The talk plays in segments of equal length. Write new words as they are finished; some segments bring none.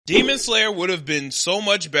Demon Slayer would have been so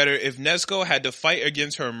much better if Nezuko had to fight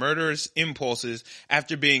against her murderous impulses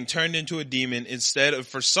after being turned into a demon instead of,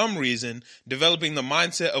 for some reason, developing the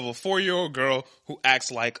mindset of a 4-year-old girl who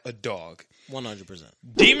acts like a dog. 100%.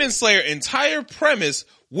 Demon Slayer's entire premise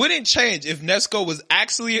wouldn't change if Nezuko was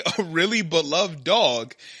actually a really beloved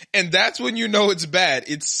dog. And that's when you know it's bad.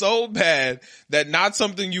 It's so bad that not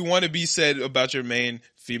something you want to be said about your main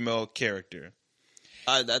female character.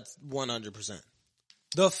 That's 100%.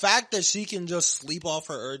 The fact that she can just sleep off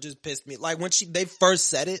her urges pissed me. Like when they first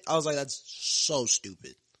said it, I was like, that's so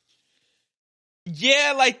stupid.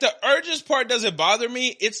 Yeah, like the urges part doesn't bother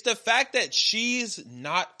me. It's the fact that she's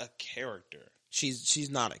not a character. She's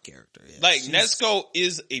not a character. Yeah. Like Nezuko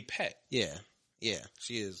is a pet. Yeah,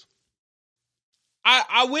 she is.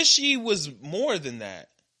 I wish she was more than that.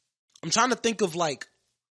 I'm trying to think of like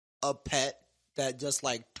a pet that just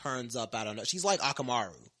like turns up. I don't know. She's like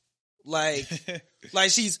Akamaru. Like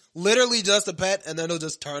she's literally just a pet, and then it'll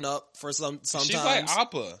just turn up for sometimes. She's like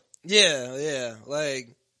Appa. Yeah,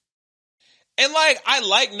 like, and like I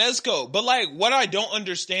like Nezuko, but like what I don't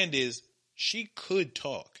understand is she could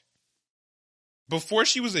talk. Before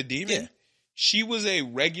she was a demon, she was a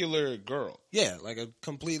regular girl. Yeah, like a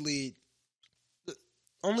completely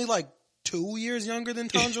only like 2 years younger than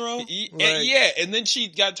Tanjiro. And then she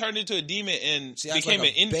got turned into a demon and she became like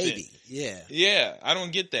an infant. Baby. Yeah, I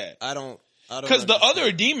don't get that. I don't because the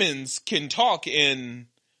other demons can talk and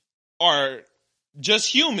are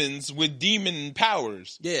just humans with demon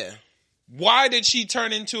powers. Yeah. Why did she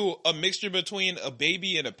turn into a mixture between a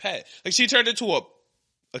baby and a pet? Like she turned into a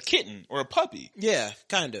kitten or a puppy. Yeah,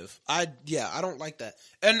 kind of. I don't like that.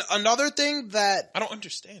 And another thing that I don't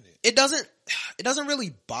understand it. It doesn't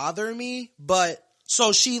really bother me, but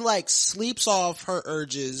so she like sleeps off her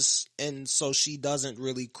urges and so she doesn't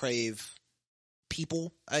really crave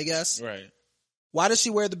people, I guess. Right. Why does she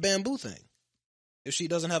wear the bamboo thing if she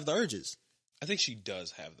doesn't have the urges? I think she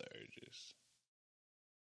does have the urges.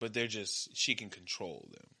 But she can control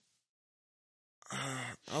them.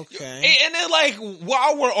 Okay. And then, like,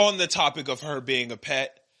 while we're on the topic of her being a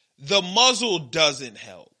pet, the muzzle doesn't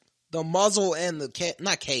help. The muzzle and the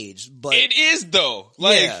not cage, but it is though.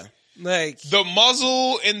 Like, yeah, like the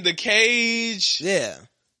muzzle and the cage. Yeah,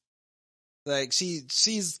 like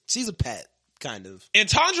she's a pet, kind of. And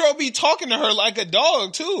Tanjiro be talking to her like a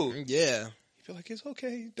dog too. Yeah. Feel like it's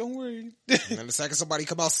okay, don't worry. And the second somebody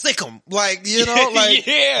come out, sick them. Like, you know, like,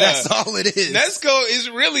 that's all it is. Nezuko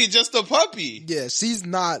is really just a puppy. Yeah, she's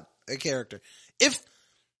not a character. If,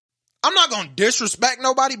 I'm not gonna disrespect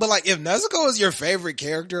nobody, but like, if Nezuko is your favorite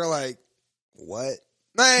character, like, what?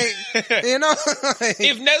 Like, you know? Like,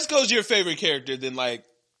 if Nezuko's your favorite character, then like,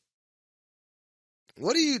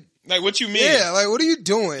 what do you, like, what you mean? Yeah, like, what are you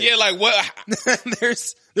doing? Yeah, like, what?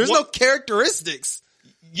 There's no characteristics.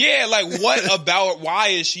 Yeah, like why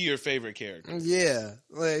is she your favorite character? Yeah,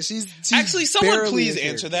 like she's actually, someone please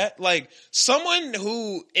answer that. Like someone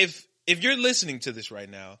who, if you're listening to this right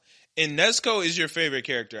now and Nezuko is your favorite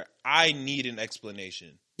character, I need an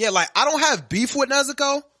explanation. Yeah, like I don't have beef with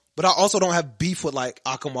Nezuko, but I also don't have beef with like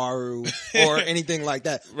Akamaru or anything like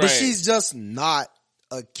that. Right. But she's just not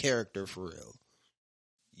a character for real.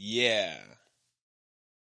 Yeah.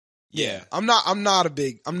 Yeah, I'm not a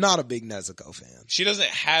big Nezuko fan. She doesn't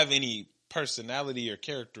have any personality or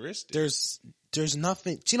characteristics. There's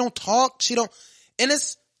nothing. She don't talk. And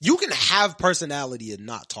you can have personality and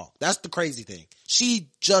not talk. That's the crazy thing.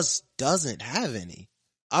 She just doesn't have any.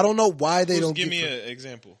 I don't know why they don't give me an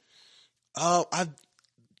example.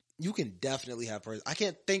 You can definitely have I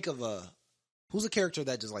can't think of who's a character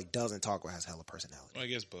that just like doesn't talk or has hella personality. I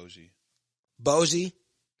guess Boji. Boji,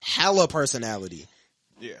 hella personality.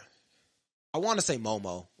 Yeah. I want to say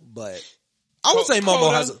Momo, but I would say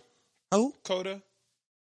Momo has who? Coda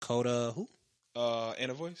who?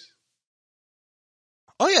 Inner Voice.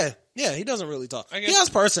 Oh yeah, he doesn't really talk. He has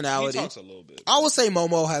personality. He talks a little bit. I would say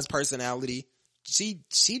Momo has personality. She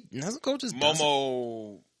Nezuko just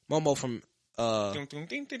Momo from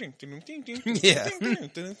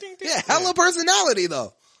yeah, hella personality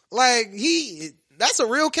though. Like that's a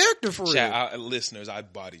real character for real. Listeners, I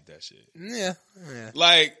bodied that shit. Yeah.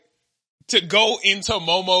 Like, to go into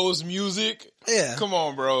Momo's music? Yeah. Come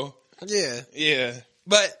on, bro. Yeah.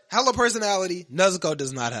 But hella personality, Nezuko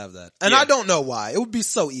does not have that. And I don't know why. It would be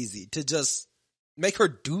so easy to just make her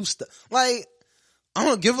do stuff. Like, I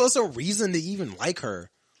don't give us a reason to even like her.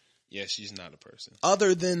 Yeah, she's not a person.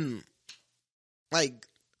 Other than, like,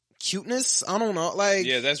 cuteness? I don't know. Like,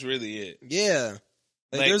 yeah, that's really it. Yeah.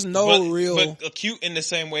 Like, there's no real... But cute in the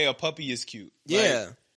same way a puppy is cute. Yeah. Like,